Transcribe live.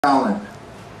talent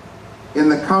in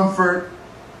the comfort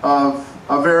of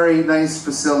a very nice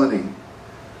facility,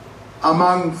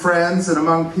 among friends and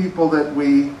among people that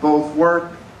we both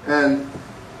work and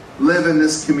live in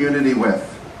this community with.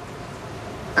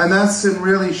 And that's in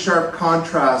really sharp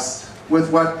contrast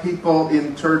with what people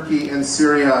in Turkey and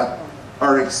Syria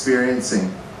are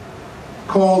experiencing.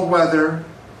 Cold weather,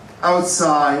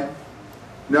 outside,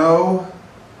 no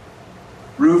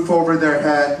roof over their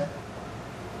head,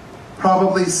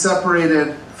 probably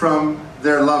separated from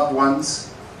their loved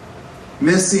ones,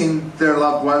 missing their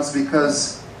loved ones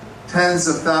because tens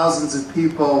of thousands of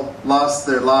people lost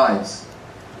their lives.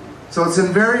 So it's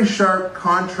in very sharp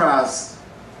contrast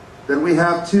that we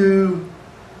have two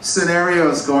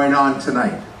scenarios going on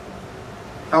tonight.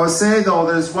 I would say, though,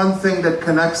 there's one thing that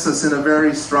connects us in a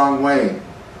very strong way,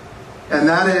 and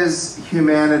that is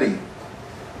humanity.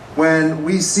 When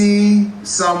we see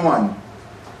someone,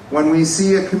 when we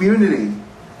see a community,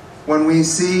 when we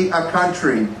see a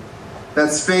country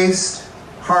that's faced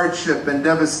hardship and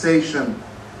devastation,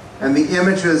 and the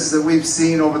images that we've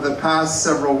seen over the past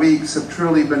several weeks have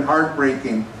truly been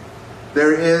heartbreaking,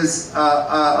 there is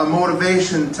a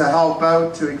motivation to help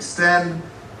out, to extend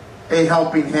a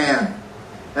helping hand.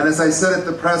 And as I said at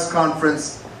the press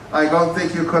conference, I don't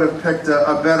think you could have picked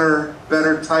a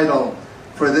better title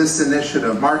for this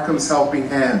initiative, Markham's Helping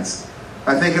Hands.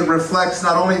 I think it reflects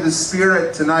not only the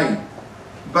spirit tonight,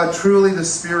 but truly the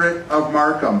spirit of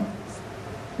Markham.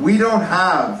 We don't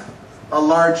have a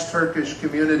large Turkish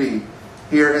community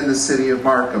here in the city of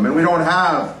Markham, and we don't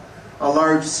have a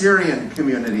large Syrian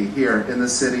community here in the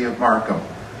city of Markham.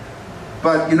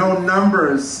 But you know,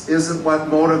 numbers isn't what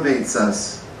motivates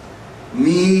us.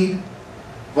 Need,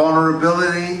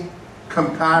 vulnerability,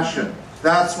 compassion,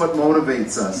 that's what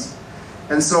motivates us.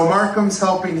 And so Markham's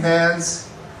Helping Hands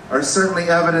are certainly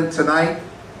evident tonight.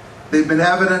 They've been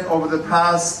evident over the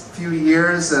past few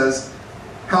years as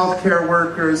healthcare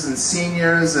workers and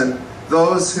seniors and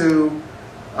those who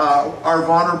are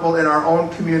vulnerable in our own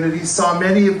community saw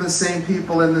many of the same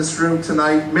people in this room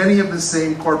tonight, many of the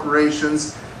same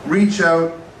corporations reach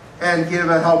out and give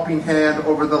a helping hand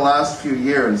over the last few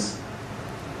years.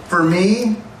 For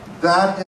me, that